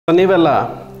ನೀವೆಲ್ಲ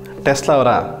ಟೆಸ್ಲಾ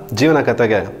ಅವರ ಜೀವನ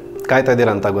ಕಥೆಗೆ ಕಾಯ್ತಾ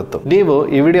ಇದ್ದೀರಾ ಅಂತ ಗೊತ್ತು. ನೀವು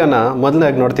ಈ ವಿಡಿಯೋನ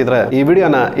ಮೊದಲನೇಗೆ ನೋಡ್ತಿದ್ರೆ ಈ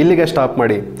ವಿಡಿಯೋನ ಇಲ್ಲಿಗೆ ಸ್ಟಾಪ್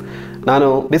ಮಾಡಿ. ನಾನು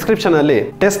ಡಿಸ್ಕ್ರಿಪ್ಷನಲ್ಲಿ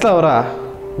ಟೆಸ್ಲಾ ಅವರ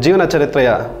ಜೀವನ ಚರಿತ್ರೆಯ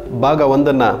ಭಾಗ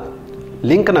 1ನ್ನು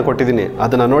ಲಿಂಕನ್ನು ಕೊಟ್ಟಿದ್ದೀನಿ,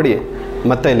 ಅದನ್ನು ನೋಡಿ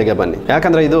ಮತ್ತೆ ಇಲ್ಲಿಗೆ ಬನ್ನಿ.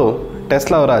 ಯಾಕಂದರೆ ಇದು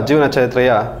ಟೆಸ್ಲಾ ಅವರ ಜೀವನ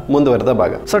ಚರಿತ್ರೆಯ ಮುಂದುವರೆದ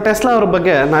ಭಾಗ. ಸೊ ಟೆಸ್ಲಾ ಅವ್ರ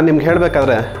ಬಗ್ಗೆ ನಾನು ನಿಮ್ಗೆ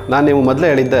ಹೇಳಬೇಕಾದ್ರೆ ನಾನು ನೀವು ಮೊದಲೇ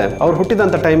ಹೇಳಿದ್ದೆ, ಅವ್ರು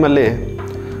ಹುಟ್ಟಿದಂಥ ಟೈಮಲ್ಲಿ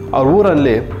ಅವ್ರ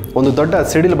ಊರಲ್ಲಿ ಒಂದು ದೊಡ್ಡ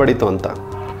ಸಿಡಿಲು ಬಡಿತು ಅಂತ.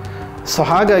 ಸೊ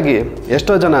ಹಾಗಾಗಿ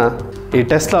ಎಷ್ಟೋ ಜನ ಈ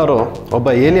ಟೆಸ್ಲಾ ಅವರು ಒಬ್ಬ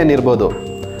ಏಲಿಯನ್ ಇರ್ಬೋದು,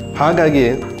 ಹಾಗಾಗಿ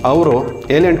ಅವರು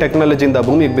ಏಲಿಯನ್ ಟೆಕ್ನಾಲಜಿಯಿಂದ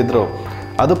ಭೂಮಿಗೆ ಬಿದ್ದರು,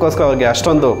 ಅದಕ್ಕೋಸ್ಕರ ಅವ್ರಿಗೆ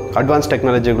ಅಷ್ಟೊಂದು ಅಡ್ವಾನ್ಸ್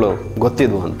ಟೆಕ್ನಾಲಜಿಗಳು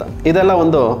ಗೊತ್ತಿದ್ವು ಅಂತ. ಇದೆಲ್ಲ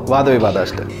ಒಂದು ವಾದ ವಿವಾದ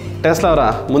ಅಷ್ಟೇ. ಟೆಸ್ಲಾ ಅವರ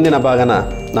ಮುಂದಿನ ಭಾಗನ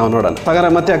ನಾವು ನೋಡೋಣ.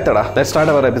 ಹಾಗಾದ್ರೆ ಮತ್ತೆ ಆಗ್ತಾಡ, let's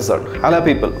start hour episode. Hello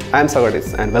people, I am Socrates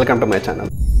and welcome to my channel.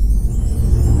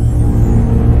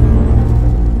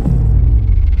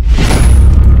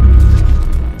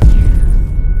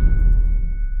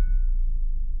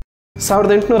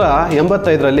 ಸಾವಿರದ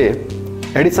 1885ರಲ್ಲಿ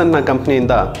ಎಡಿಸನ್ನ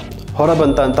ಕಂಪ್ನಿಯಿಂದ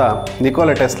ಹೊರಬಂತ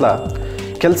ನಿಕೋಲಾ ಟೆಸ್ಲಾ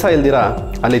ಕೆಲಸ ಇಲ್ದಿರ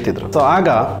ಅಲಿತಿದ್ರು. ಸೊ ಆಗ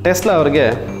ಟೆಸ್ಲಾ ಅವ್ರಿಗೆ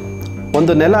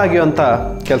ಒಂದು ನೆಲ ಅಗಿಯುವಂಥ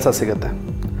ಕೆಲಸ ಸಿಗುತ್ತೆ.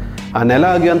 ಆ ನೆಲ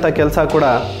ಅಗಿಯುವಂಥ ಕೆಲಸ ಕೂಡ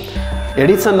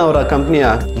ಎಡಿಸನ್ ಅವರ ಕಂಪ್ನಿಯ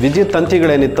ವಿದ್ಯುತ್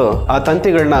ತಂತಿಗಳೇನಿತ್ತು ಆ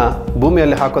ತಂತಿಗಳನ್ನ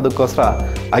ಭೂಮಿಯಲ್ಲಿ ಹಾಕೋದಕ್ಕೋಸ್ಕರ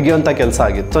ಅಗಿಯುವಂಥ ಕೆಲಸ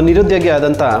ಆಗಿತ್ತು. ಸೊ ನಿರುದ್ಯೋಗಿ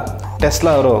ಆದಂಥ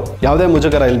ಟೆಸ್ಲಾ ಅವರು ಯಾವುದೇ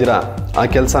ಮುಜುಗರ ಇಲ್ದಿರ ಆ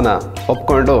ಕೆಲಸನ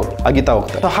ಒಪ್ಕೊಂಡು ಅಗಿತಾ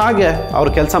ಹೋಗ್ತಾರೆ. ಸೊ ಹಾಗೆ ಅವ್ರು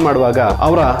ಕೆಲಸ ಮಾಡುವಾಗ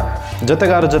ಅವರ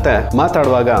ಜೊತೆಗಾರ ಜೊತೆ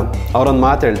ಮಾತಾಡುವಾಗ ಅವರೊಂದು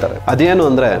ಮಾತು ಹೇಳ್ತಾರೆ. ಅದೇನು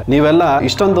ಅಂದರೆ, ನೀವೆಲ್ಲ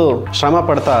ಇಷ್ಟೊಂದು ಶ್ರಮ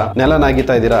ಪಡ್ತಾ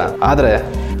ನೆಲನಾಗಿತಾ ಇದ್ದೀರಾ, ಆದರೆ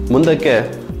ಮುಂದಕ್ಕೆ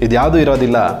ಇದ್ಯಾವುದೂ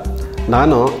ಇರೋದಿಲ್ಲ.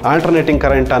 ನಾನು ಆಲ್ಟರ್ನೇಟಿಂಗ್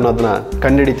ಕರೆಂಟ್ ಅನ್ನೋದನ್ನ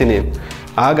ಕಂಡುಹಿಡಿತೀನಿ,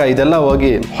 ಆಗ ಇದೆಲ್ಲ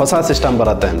ಹೋಗಿ ಹೊಸ ಸಿಸ್ಟಮ್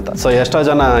ಬರುತ್ತೆ ಅಂತ. ಸೊ ಎಷ್ಟೋ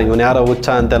ಜನ ಇವನು ಯಾರೋ ಹುಚ್ಚ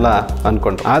ಅಂತೆಲ್ಲ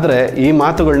ಅಂದ್ಕೊಂಡ್ರು. ಆದರೆ ಈ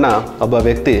ಮಾತುಗಳನ್ನ ಒಬ್ಬ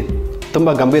ವ್ಯಕ್ತಿ ತುಂಬ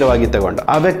ಗಂಭೀರವಾಗಿ ತಗೊಂಡ.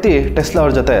 ಆ ವ್ಯಕ್ತಿ ಟೆಸ್ಲಾ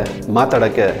ಅವ್ರ ಜೊತೆ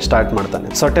ಮಾತಾಡೋಕ್ಕೆ ಸ್ಟಾರ್ಟ್ ಮಾಡ್ತಾನೆ.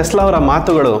 ಸೊ ಟೆಸ್ಲಾ ಅವರ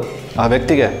ಮಾತುಗಳು ಆ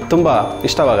ವ್ಯಕ್ತಿಗೆ ತುಂಬ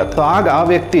ಇಷ್ಟವಾಗುತ್ತೆ. ಸೊ ಆಗ ಆ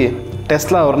ವ್ಯಕ್ತಿ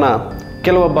ಟೆಸ್ಲಾ ಅವ್ರನ್ನ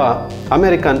ಕೆಲವೊಬ್ಬ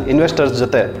ಅಮೆರಿಕನ್ ಇನ್ವೆಸ್ಟರ್ಸ್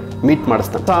ಜೊತೆ ಮೀಟ್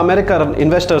ಮಾಡಿಸ್ತಾನೆ. ಸೊ ಅಮೆರಿಕನ್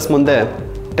ಇನ್ವೆಸ್ಟರ್ಸ್ ಮುಂದೆ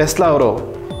ಟೆಸ್ಲಾ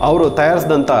ಅವರು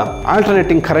ತಯಾರಿಸಿದಂಥ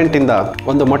ಆಲ್ಟರ್ನೇಟಿಂಗ್ ಕರೆಂಟಿಂದ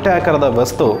ಒಂದು ಮೊಟ್ಟೆ ಆಕಾರದ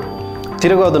ವಸ್ತು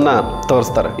ತಿರುಗೋದನ್ನು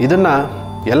ತೋರಿಸ್ತಾರೆ. ಇದನ್ನು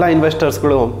ಎಲ್ಲ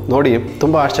ಇನ್ವೆಸ್ಟರ್ಸ್ಗಳು ನೋಡಿ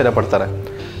ತುಂಬ ಆಶ್ಚರ್ಯ ಪಡ್ತಾರೆ.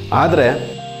 ಆದರೆ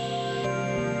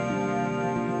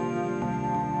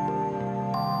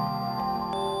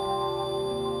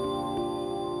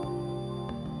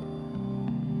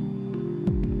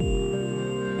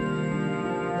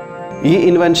ಈ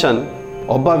ಇನ್ವೆನ್ಷನ್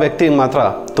ಒಬ್ಬ ವ್ಯಕ್ತಿಗೆ ಮಾತ್ರ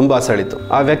ತುಂಬ ಸೆಳೀತು.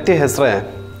 ಆ ವ್ಯಕ್ತಿ ಹೆಸರೇ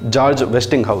ಜಾರ್ಜ್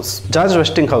ವೆಸ್ಟಿಂಗ್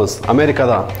ಹೌಸ್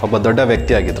ಅಮೆರಿಕದ ಒಬ್ಬ ದೊಡ್ಡ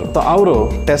ವ್ಯಕ್ತಿ ಆಗಿದ್ರು. ಅವರು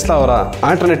ಟೆಸ್ಲಾ ಅವರ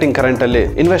ಆಲ್ಟರ್ನೇಟಿಂಗ್ ಕರೆಂಟ್ ಅಲ್ಲಿ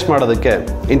ಇನ್ವೆಸ್ಟ್ ಮಾಡೋದಕ್ಕೆ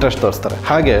ಇಂಟ್ರೆಸ್ಟ್ ತೋರಿಸ್ತಾರೆ.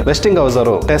 ಹಾಗೆ ವೆಸ್ಟಿಂಗ್ ಹೌಸ್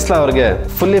ಅವರು ಟೆಸ್ಲಾ ಅವರಿಗೆ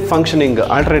ಫುಲ್ಲಿ ಫಂಕ್ಷನಿಂಗ್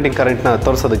ಆಲ್ಟರ್ನೇಟಿಂಗ್ ಕರೆಂಟ್ ನ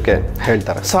ತೋರಿಸೋದಕ್ಕೆ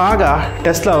ಹೇಳ್ತಾರೆ. ಸೊ ಆಗ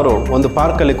ಟೆಸ್ಲಾ ಅವರು ಒಂದು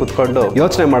ಪಾರ್ಕ್ ಅಲ್ಲಿ ಕುತ್ಕೊಂಡು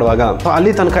ಯೋಚನೆ ಮಾಡುವಾಗ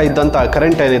ಅಲ್ಲಿ ತನಕ ಇದ್ದಂತ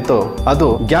ಕರೆಂಟ್ ಏನಿತ್ತು ಅದು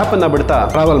ಗ್ಯಾಪ್ ಅನ್ನ ಬಿಡ್ತಾ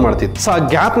ಟ್ರಾವೆಲ್ ಮಾಡ್ತಿತ್ತು. ಸೊ ಆ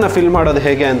ಗ್ಯಾಪ್ ನ ಫಿಲ್ ಮಾಡೋದು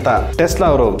ಹೇಗೆ ಅಂತ ಟೆಸ್ಲಾ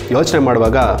ಅವರು ಯೋಚನೆ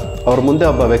ಮಾಡುವಾಗ ಅವ್ರ ಮುಂದೆ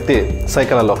ಒಬ್ಬ ವ್ಯಕ್ತಿ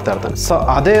ಸೈಕಲ್ ಅಲ್ಲಿ ಹೋಗ್ತಾ ಇರ್ತಾನೆ. ಸೊ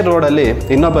ಅದೇ ರೋಡ್ ಅಲ್ಲಿ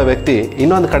ಇನ್ನೊಬ್ಬ ವ್ಯಕ್ತಿ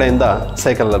ಇನ್ನೊಂದು ಕಡೆಯಿಂದ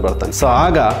ಸೈಕಲ್ ಅಲ್ಲಿ ಬರ್ತಾನೆ. ಸೊ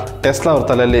ಆಗ ಟೆಸ್ಲಾ ಅವ್ರ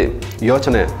ತಲೆಯಲ್ಲಿ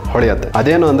ಯೋಚನೆ ಹೊಳೆಯುತ್ತೆ.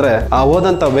 ಅದೇನು ಅಂದ್ರೆ, ಆ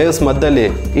ಹೋದಂತ ವೇವ್ಸ್ ಮಧ್ಯದಲ್ಲಿ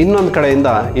ಇನ್ನೊಂದು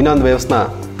ಕಡೆಯಿಂದ ಇನ್ನೊಂದು ವೇವ್ಸ್ ನ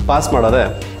ಪಾಸ್ ಮಾಡೋದೇ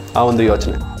ಆ ಒಂದು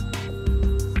ಯೋಚನೆ.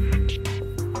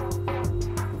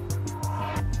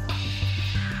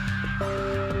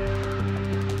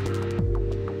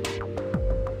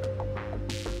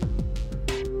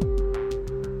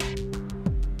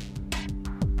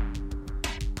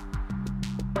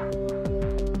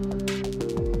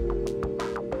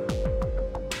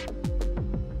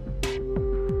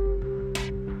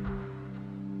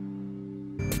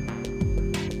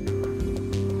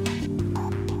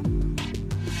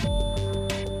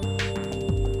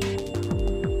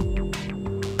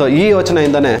 ಈ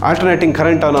ಯೋಚನೆಯಿಂದನೇ ಆಲ್ಟರ್ನೇಟಿಂಗ್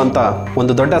ಕರೆಂಟ್ ಅನ್ನೋಂಥ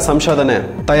ಒಂದು ದೊಡ್ಡ ಸಂಶೋಧನೆ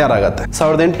ತಯಾರಾಗತ್ತೆ.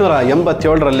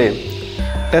 1887ರಲ್ಲಿ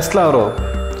ಟೆಸ್ಲಾ ಅವರು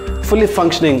ಫುಲ್ಲಿ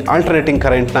ಫಂಕ್ಷನಿಂಗ್ ಆಲ್ಟರ್ನೇಟಿಂಗ್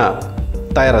ಕರೆಂಟ್ನ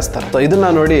ತಯಾರಿಸ್ತಾರೆ. ಸೊ ಇದನ್ನ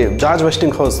ನೋಡಿ ಜಾರ್ಜ್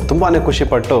ವೆಸ್ಟಿಂಗ್ ಹೌಸ್ ತುಂಬಾನೇ ಖುಷಿ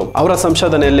ಪಟ್ಟು ಅವರ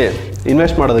ಸಂಶೋಧನೆಯಲ್ಲಿ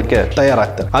ಇನ್ವೆಸ್ಟ್ ಮಾಡೋದಕ್ಕೆ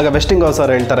ತಯಾರಾಗ್ತಾರೆ. ಆಗ ವೆಸ್ಟಿಂಗ್ ಹೌಸ್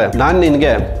ಅವರು ಹೇಳ್ತಾರೆ, ನಾನು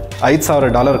ನಿನಗೆ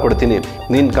 $5,000 ಕೊಡ್ತೀನಿ,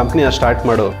 ನೀನು ಕಂಪ್ನಿನ ಸ್ಟಾರ್ಟ್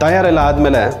ಮಾಡು. ತಯಾರೆಲ್ಲ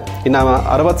ಆದಮೇಲೆ ಇನ್ನು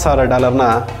 $60,000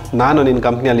 ನಾನು ನಿನ್ನ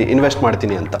ಕಂಪ್ನಿಯಲ್ಲಿ ಇನ್ವೆಸ್ಟ್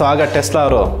ಮಾಡ್ತೀನಿ ಅಂತ. ಸೊ ಆಗ ಟೆಸ್ಲಾ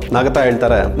ಅವರು ನಗತಾ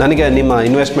ಹೇಳ್ತಾರೆ, ನನಗೆ ನಿಮ್ಮ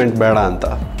ಇನ್ವೆಸ್ಟ್ಮೆಂಟ್ ಬೇಡ ಅಂತ.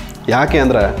 ಯಾಕೆ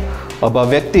ಅಂದರೆ, ಒಬ್ಬ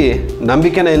ವ್ಯಕ್ತಿ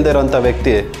ನಂಬಿಕೆನೇ ಇಲ್ಲದೆ ಇರೋಂಥ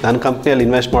ವ್ಯಕ್ತಿ ನನ್ನ ಕಂಪ್ನಿಯಲ್ಲಿ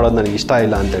ಇನ್ವೆಸ್ಟ್ ಮಾಡೋದು ನನಗೆ ಇಷ್ಟ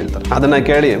ಇಲ್ಲ ಅಂತ ಹೇಳ್ತಾರೆ. ಅದನ್ನು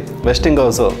ಕೇಳಿ ವೆಸ್ಟಿಂಗ್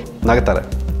ಹೌಸು ನಗ್ತಾರೆ.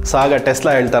 ಸೊ ಆಗ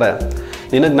ಟೆಸ್ಲಾ ಹೇಳ್ತಾರೆ,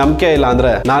 ನಿನಗೆ ನಂಬಿಕೆ ಇಲ್ಲ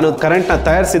ಅಂದರೆ ನಾನು ಕರೆಂಟ್ನ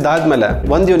ತಯಾರಿಸಿದಾದ್ಮೇಲೆ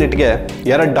 1 ಯೂನಿಟ್ಗೆ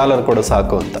 $2 ಕೊಡು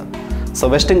ಸಾಕು ಅಂತ. ಸೊ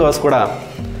ವೆಸ್ಟಿಂಗ್ ಹೌಸ್ ಕೂಡ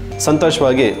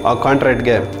ಸಂತೋಷವಾಗಿ ಆ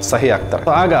ಕಾಂಟ್ರಾಕ್ಟ್ಗೆ ಸಹಿ ಆಗ್ತಾರೆ.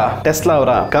 ಆಗ ಟೆಸ್ಲಾ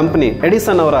ಅವರ ಕಂಪನಿ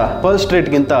ಎಡಿಸನ್ ಅವರ ಪರ್ಲ್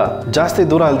ಸ್ಟ್ರೀಟ್ಗಿಂತ ಜಾಸ್ತಿ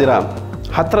ದೂರ ಅಲ್ದಿರ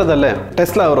ಹತ್ತಿರದಲ್ಲೇ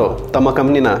ಟೆಸ್ಲಾ ಅವರು ತಮ್ಮ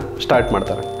ಕಂಪ್ನಿನ ಸ್ಟಾರ್ಟ್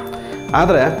ಮಾಡ್ತಾರೆ.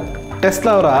 ಆದರೆ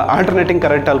ಟೆಸ್ಲಾ ಅವರ ಆಲ್ಟರ್ನೇಟಿಂಗ್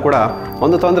ಕರೆಂಟಲ್ಲಿ ಕೂಡ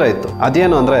ಒಂದು ತೊಂದರೆ ಇತ್ತು.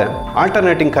 ಅದೇನು ಅಂದರೆ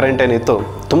ಆಲ್ಟರ್ನೇಟಿಂಗ್ ಕರೆಂಟ್ ಏನಿತ್ತು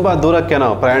ತುಂಬ ದೂರಕ್ಕೇನೋ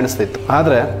ಪ್ರಯಾಣಿಸ್ತಿತ್ತು.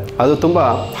 ಆದರೆ ಅದು ತುಂಬ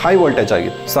ಹೈ ವೋಲ್ಟೇಜ್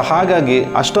ಆಗಿತ್ತು. ಸೊ ಹಾಗಾಗಿ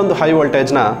ಅಷ್ಟೊಂದು ಹೈ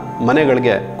ವೋಲ್ಟೇಜ್ನ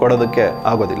ಮನೆಗಳಿಗೆ ಕೊಡೋದಕ್ಕೆ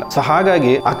ಆಗೋದಿಲ್ಲ. ಸೊ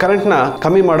ಹಾಗಾಗಿ ಆ ಕರೆಂಟ್ನ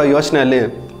ಕಮ್ಮಿ ಮಾಡೋ ಯೋಚನೆಯಲ್ಲಿ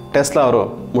ಟೆಸ್ಲಾ ಅವರು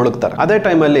ಮುಳುಗ್ತಾರೆ. ಅದೇ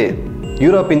ಟೈಮಲ್ಲಿ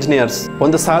ಯುರೋಪ್ ಇಂಜಿನಿಯರ್ಸ್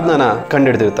ಒಂದು ಸಾಧನನ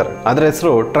ಕಂಡುಹಿಡಿದಿರ್ತಾರೆ. ಅದರ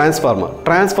ಹೆಸರು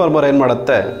ಟ್ರಾನ್ಸ್ಫಾರ್ಮರ್ ಏನು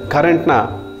ಮಾಡುತ್ತೆ, ಕರೆಂಟ್ನ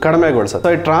ಕಡಿಮೆಗೊಳಿಸುತ್ತೆ.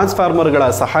 ಸೊ ಈ ಟ್ರಾನ್ಸ್ಫಾರ್ಮರ್ಗಳ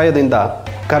ಸಹಾಯದಿಂದ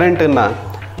ಕರೆಂಟನ್ನು,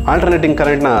 ಆಲ್ಟರ್ನೇಟಿಂಗ್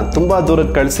ಕರೆಂಟ್ನ ತುಂಬ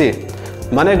ದೂರಕ್ಕೆ ಕಳಿಸಿ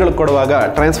ಮನೆಗಳು ಕೊಡುವಾಗ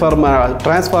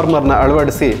ಟ್ರಾನ್ಸ್ಫಾರ್ಮರ್ನ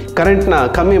ಅಳವಡಿಸಿ ಕರೆಂಟ್ನ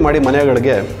ಕಮ್ಮಿ ಮಾಡಿ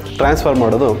ಮನೆಗಳಿಗೆ ಟ್ರಾನ್ಸ್ಫರ್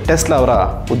ಮಾಡೋದು ಟೆಸ್ಲಾ ಅವರ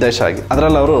ಉದ್ದೇಶ ಆಗಿದೆ.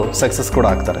 ಅದರಲ್ಲಿ ಅವರು ಸಕ್ಸಸ್ ಕೂಡ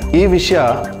ಆಗ್ತಾರೆ. ಈ ವಿಷಯ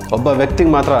ಒಬ್ಬ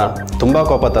ವ್ಯಕ್ತಿಗೆ ಮಾತ್ರ ತುಂಬಾ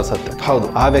ಕೋಪ ತರಿಸುತ್ತೆ. ಹೌದು,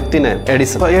 ಆ ವ್ಯಕ್ತಿನೇ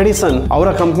ಎಡಿಸನ್.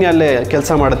 ಅವರ ಕಂಪ್ನಿಯಲ್ಲೇ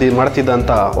ಕೆಲಸ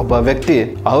ಮಾಡ್ತಿದ್ದಂತ ಒಬ್ಬ ವ್ಯಕ್ತಿ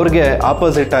ಅವ್ರಿಗೆ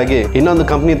ಆಪೋಸಿಟ್ ಆಗಿ ಇನ್ನೊಂದು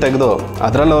ಕಂಪ್ನಿ ತೆಗೆದು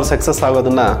ಅದರಲ್ಲಿ ಅವ್ರು ಸಕ್ಸಸ್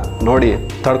ಆಗೋದನ್ನ ನೋಡಿ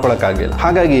ತಡ್ಕೊಳಕ್ಕಾಗಲಿಲ್ಲ.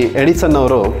 ಹಾಗಾಗಿ ಎಡಿಸನ್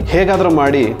ಅವರು ಹೇಗಾದ್ರೂ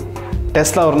ಮಾಡಿ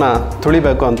ಟೆಸ್ಲಾ ಅವ್ರನ್ನ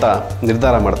ತುಳಿಬೇಕು ಅಂತ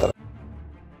ನಿರ್ಧಾರ ಮಾಡ್ತಾರೆ.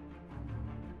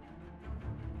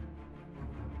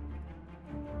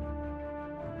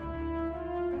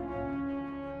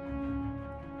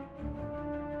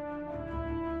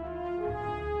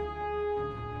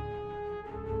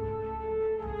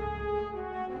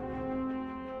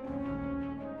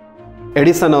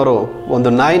 ಎಡಿಸನ್ ಅವರು ಒಂದು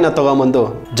ನಾಯಿನ ತಗೊಂಬಂದು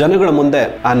ಜನಗಳ ಮುಂದೆ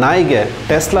ಆ ನಾಯಿಗೆ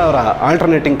ಟೆಸ್ಲಾ ಅವರ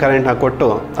ಆಲ್ಟರ್ನೇಟಿಂಗ್ ಕರೆಂಟ್ನ ಕೊಟ್ಟು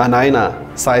ಆ ನಾಯಿನ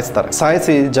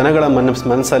ಸಾಯಿಸಿ ಜನಗಳ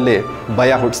ಮನಸ್ಸಲ್ಲಿ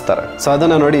ಭಯ ಹುಟ್ಟಿಸ್ತಾರೆ. ಸೊ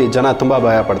ಅದನ್ನು ನೋಡಿ ಜನ ತುಂಬ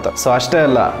ಭಯ ಪಡ್ತಾರೆ. ಸೊ ಅಷ್ಟೇ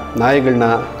ಅಲ್ಲ, ನಾಯಿಗಳನ್ನ,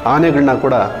 ಆನೆಗಳನ್ನ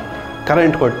ಕೂಡ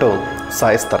ಕರೆಂಟ್ ಕೊಟ್ಟು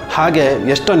ಸಾಯಿಸ್ತಾರೆ. ಹಾಗೆ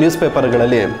ಎಷ್ಟೋ ನ್ಯೂಸ್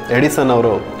ಪೇಪರ್ಗಳಲ್ಲಿ ಎಡಿಸನ್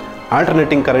ಅವರು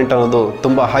ಆಲ್ಟರ್ನೇಟಿಂಗ್ ಕರೆಂಟ್ ಅನ್ನೋದು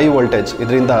ತುಂಬ ಹೈ ವೋಲ್ಟೇಜ್,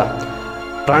 ಇದರಿಂದ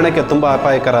ಪ್ರಾಣಕ್ಕೆ ತುಂಬ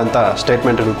ಅಪಾಯಕರ ಅಂತ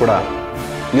ಸ್ಟೇಟ್ಮೆಂಟ್ಗಳು ಕೂಡ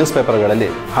ನ್ಯೂಸ್ ಪೇಪರ್ಗಳಲ್ಲಿ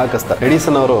ಹಾಕಿಸ್ತಾರೆ.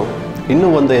 ಎಡಿಸನ್ ಅವರು ಇನ್ನೂ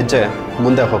ಒಂದು ಹೆಜ್ಜೆ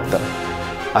ಮುಂದೆ ಹೋಗ್ತಾರೆ.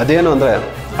 ಅದೇನು ಅಂದರೆ,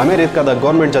 ಅಮೆರಿಕದ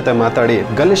ಗೌರ್ಮೆಂಟ್ ಜೊತೆ ಮಾತಾಡಿ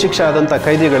ಗಲ್ಲಿ ಶಿಕ್ಷೆ ಆದಂಥ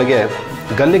ಕೈದಿಗಳಿಗೆ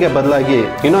ಗಲ್ಲಿಗೆ ಬದಲಾಗಿ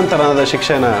ಇನ್ನೊಂದು ಥರದ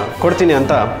ಶಿಕ್ಷೆನ ಕೊಡ್ತೀನಿ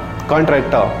ಅಂತ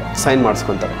ಕಾಂಟ್ರಾಕ್ಟ್ ಸೈನ್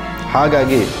ಮಾಡಿಸ್ಕೊತಾರೆ.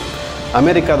 ಹಾಗಾಗಿ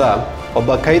ಅಮೆರಿಕದ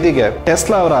ಒಬ್ಬ ಕೈದಿಗೆ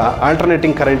ಟೆಸ್ಲಾ ಅವರ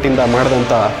ಆಲ್ಟರ್ನೇಟಿಂಗ್ ಕರೆಂಟಿಂದ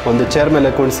ಮಾಡಿದಂಥ ಒಂದು ಚೇರ್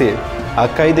ಮೇಲೆ ಕುಣಿಸಿ ಆ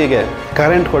ಕೈದಿಗೆ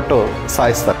ಕರೆಂಟ್ ಕೊಟ್ಟು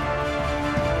ಸಾಯಿಸ್ತಾರೆ.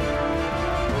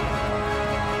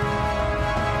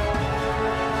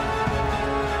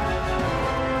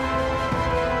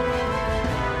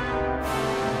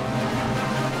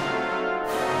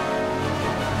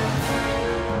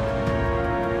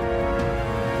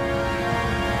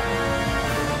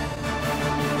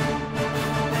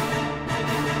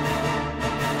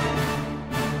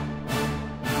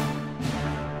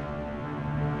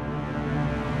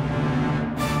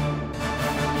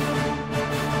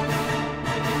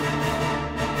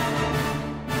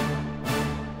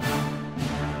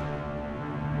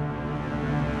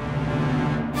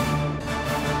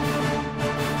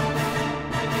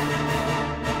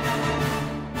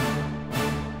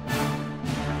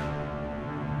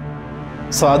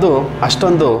 ಸೊ ಅದು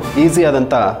ಅಷ್ಟೊಂದು ಈಸಿ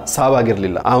ಆದಂಥ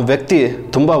ಸಾವಾಗಿರಲಿಲ್ಲ. ಆ ವ್ಯಕ್ತಿ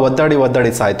ತುಂಬ ಒದ್ದಾಡಿ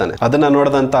ಸಾಯ್ತಾನೆ. ಅದನ್ನು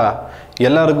ನೋಡಿದಂಥ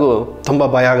ಎಲ್ಲರಿಗೂ ತುಂಬ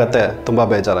ಭಯ ಆಗುತ್ತೆ, ತುಂಬ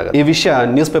ಬೇಜಾರಾಗುತ್ತೆ. ಈ ವಿಷಯ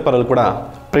ನ್ಯೂಸ್ ಪೇಪರಲ್ಲಿ ಕೂಡ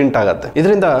ಪ್ರಿಂಟ್ ಆಗುತ್ತೆ.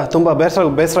 ಇದರಿಂದ ತುಂಬ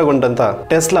ಬೇಸರಗೊಂಡಂಥ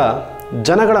ಟೆಸ್ಲಾ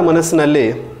ಜನಗಳ ಮನಸ್ಸಿನಲ್ಲಿ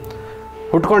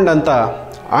ಹುಟ್ಕೊಂಡಂಥ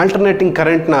ಆಲ್ಟರ್ನೇಟಿಂಗ್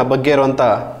ಕರೆಂಟ್ನ ಬಗ್ಗೆ ಇರುವಂಥ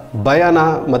ಭಯನ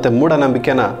ಮತ್ತು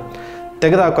ಮೂಢನಂಬಿಕೆನ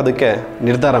ತೆಗೆದುಹಾಕೋದಕ್ಕೆ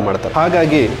ನಿರ್ಧಾರ ಮಾಡ್ತಾರೆ.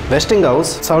 ಹಾಗಾಗಿ vesting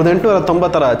house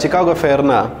 1890 Chicago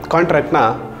ಫೇರ್ನ ಕಾಂಟ್ರಾಕ್ಟ್ನ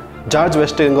George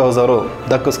vesting house ಅವರು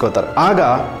ದಕ್ಕಿಸ್ಕೋತಾರೆ. ಆಗ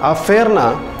ಆ ಫೇರ್ನ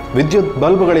ವಿದ್ಯುತ್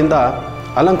ಬಲ್ಬ್ಗಳಿಂದ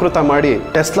ಅಲಂಕೃತ ಮಾಡಿ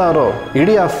ಟೆಸ್ಲಾ ಅವರು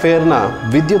ಇಡೀ ಆ ಫೇರ್ನ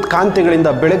ವಿದ್ಯುತ್ ಕಾಂತಿಗಳಿಂದ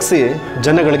ಬೆಳಗಿಸಿ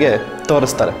ಜನಗಳಿಗೆ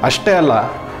ತೋರಿಸ್ತಾರೆ. ಅಷ್ಟೇ ಅಲ್ಲ,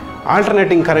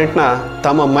 ಆಲ್ಟರ್ನೇಟಿಂಗ್ ಕರೆಂಟ್ನ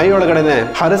ತಮ್ಮ ಮೈಯೊಳಗಡೆನೆ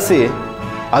ಹರಿಸಿ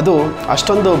ಅದು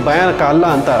ಅಷ್ಟೊಂದು ಭಯಾನಕ ಅಲ್ಲ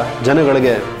ಅಂತ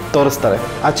ಜನಗಳಿಗೆ ತೋರಿಸ್ತಾರೆ.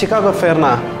 ಆ ಚಿಕಾಗೋ ಫೇರ್ನ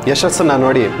ಯಶಸ್ಸನ್ನ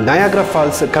ನೋಡಿ ನಯಾಗ್ರಾ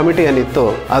ಫಾಲ್ಸ್ ಕಮಿಟಿ ಏನಿತ್ತು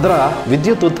ಅದರ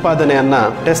ವಿದ್ಯುತ್ ಉತ್ಪಾದನೆಯನ್ನ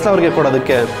ಟೆಸ್ಲಾ ಅವರಿಗೆ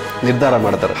ಕೊಡೋದಕ್ಕೆ ನಿರ್ಧಾರ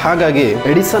ಮಾಡ್ತಾರೆ. ಹಾಗಾಗಿ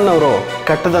ಎಡಿಸನ್ ಅವರು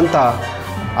ಕಟ್ಟದಂಥ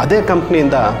ಅದೇ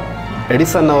ಕಂಪ್ನಿಯಿಂದ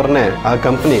ಎಡಿಸನ್ ಅವ್ರನ್ನೇ ಆ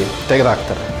ಕಂಪ್ನಿ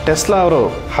ತೆಗೆದುಹಾಕ್ತಾರೆ. ಟೆಸ್ಲಾ ಅವರು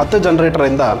 10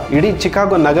 ಜನರೇಟರಿಂದ ಇಡೀ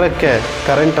ಚಿಕಾಗೋ ನಗರಕ್ಕೆ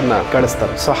ಕರೆಂಟನ್ನು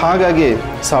ಕಳಿಸ್ತಾರೆ. ಸೊ ಹಾಗಾಗಿ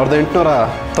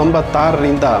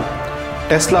 1896ರಿಂದ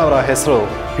ಟೆಸ್ಲಾ ಅವರ ಹೆಸರು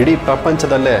ಇಡೀ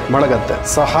ಪ್ರಪಂಚದಲ್ಲೇ ಮೊಳಗತ್ತೆ.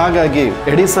 ಸೊ ಹಾಗಾಗಿ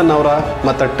ಎಡಿಸನ್ ಅವರ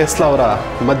ಮತ್ತು ಟೆಸ್ಲಾ ಅವರ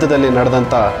ಮಧ್ಯದಲ್ಲಿ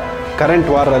ನಡೆದಂಥ ಕರೆಂಟ್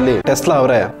ವಾರಲ್ಲಿ ಟೆಸ್ಲಾ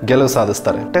ಅವರೇ ಗೆಲುವು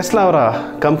ಸಾಧಿಸ್ತಾರೆ. ಟೆಸ್ಲಾ ಅವರ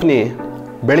ಕಂಪ್ನಿ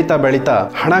ಬೆಳೀತಾ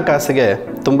ಹಣಕಾಸಿಗೆ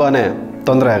ತುಂಬಾನೇ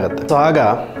ತೊಂದರೆ ಆಗುತ್ತೆ. ಸೊ ಆಗ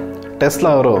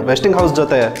ಟೆಸ್ಲಾ ಅವರು ವೆಸ್ಟಿಂಗ್ ಹೌಸ್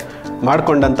ಜೊತೆ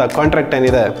ಮಾಡ್ಕೊಂಡಂಥ ಕಾಂಟ್ರಾಕ್ಟ್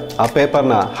ಏನಿದೆ ಆ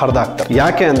ಪೇಪರ್ನ ಹರಿದಾಕ್ತಾರೆ.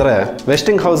 ಯಾಕೆ ಅಂದರೆ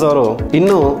ವೆಸ್ಟಿಂಗ್ ಹೌಸ್ ಅವರು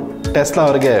ಇನ್ನೂ ಟೆಸ್ಲಾ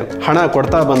ಅವರಿಗೆ ಹಣ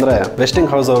ಕೊಡ್ತಾ ಬಂದರೆ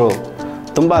ವೆಸ್ಟಿಂಗ್ ಹೌಸ್ ಅವರು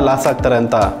ತುಂಬ ಲಾಸ್ ಆಗ್ತಾರೆ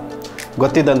ಅಂತ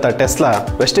ಗೊತ್ತಿದ್ದಂಥ ಟೆಸ್ಲಾ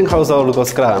ವೆಸ್ಟಿಂಗ್ ಹೌಸ್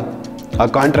ಅವ್ರಿಗೋಸ್ಕರ ಆ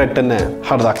ಕಾಂಟ್ರಾಕ್ಟನ್ನೇ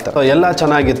ಹರಿದಾಕ್ತಾರೆ. ಸೊ ಎಲ್ಲ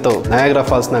ಚೆನ್ನಾಗಿತ್ತು. ನಯಾಗ್ರಾ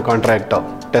ಫಾಲ್ಸ್ನ ಕಾಂಟ್ರಾಕ್ಟು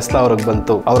ಟೆಸ್ಲಾ ಅವ್ರಿಗೆ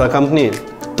ಬಂತು. ಅವರ ಕಂಪ್ನಿ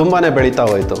ತುಂಬಾ ಬೆಳೀತಾ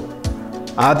ಹೋಯಿತು.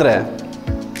 ಆದರೆ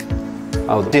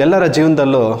ಹೌದು, ಎಲ್ಲರ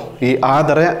ಜೀವನದಲ್ಲೂ ಈ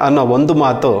ಆದರೆ ಅನ್ನೋ ಒಂದು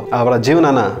ಮಾತು ಅವರ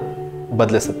ಜೀವನನ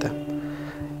ಬದಲಿಸುತ್ತೆ.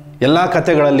 ಎಲ್ಲ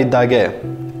ಕಥೆಗಳಲ್ಲಿದ್ದಾಗೆ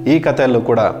ಈ ಕಥೆಯಲ್ಲೂ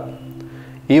ಕೂಡ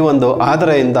ಈ ಒಂದು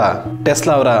ಆದರೆಯಿಂದ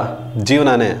ಟೆಸ್ಲಾ ಅವರ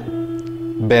ಜೀವನನೇ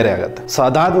ಬೇರೆ ಆಗುತ್ತೆ. ಸೊ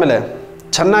ಅದಾದಮೇಲೆ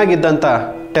ಚೆನ್ನಾಗಿದ್ದಂಥ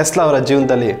ಟೆಸ್ಲಾ ಅವರ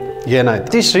ಜೀವನದಲ್ಲಿ ಏನಾಯ್ತು?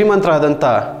 ಅತಿ ಶ್ರೀಮಂತರಾದಂಥ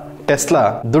ಟೆಸ್ಲಾ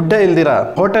ದುಡ್ಡೇ ಇಲ್ದಿರ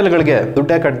ಹೋಟೆಲ್ಗಳಿಗೆ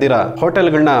ದುಡ್ಡೇ ಕಟ್ದಿರ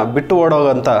ಹೋಟೆಲ್ಗಳನ್ನ ಬಿಟ್ಟು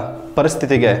ಓಡೋಗಂಥ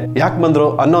ಪರಿಸ್ಥಿತಿಗೆ ಯಾಕೆ ಬಂದರು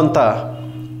ಅನ್ನೋಂಥ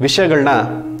ವಿಷಯಗಳನ್ನ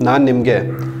ನಾನು ನಿಮಗೆ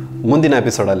ಮುಂದಿನ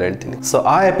ಎಪಿಸೋಡಲ್ಲಿ ಹೇಳ್ತೀನಿ. ಸೊ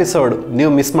ಆ ಎಪಿಸೋಡ್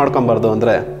ನೀವು ಮಿಸ್ ಮಾಡ್ಕೊಬಾರ್ದು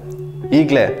ಅಂದರೆ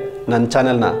ಈಗಲೇ ನನ್ನ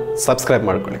ಚಾನೆಲ್ನ ಸಬ್ಸ್ಕ್ರೈಬ್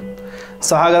ಮಾಡ್ಕೊಳ್ಳಿ.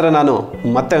 ಸೊ ಹಾಗಾದರೆ ನಾನು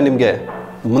ಮತ್ತೆ ನಿಮಗೆ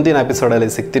ಮುಂದಿನ ಎಪಿಸೋಡಲ್ಲಿ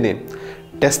ಸಿಗ್ತೀನಿ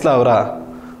ಟೆಸ್ಲಾ ಅವರ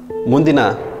ಮುಂದಿನ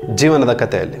ಜೀವನದ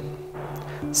ಕಥೆಯಲ್ಲಿ.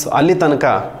 ಸೊ ಅಲ್ಲಿ ತನಕ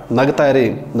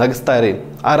ನಗಿಸ್ತಾ ಇರಿ,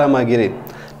 ಆರಾಮಾಗಿರಿ.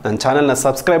 ನನ್ನ ಚಾನೆಲ್ನ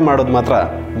ಸಬ್ಸ್ಕ್ರೈಬ್ ಮಾಡೋದು ಮಾತ್ರ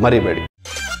ಮರಿಬೇಡಿ.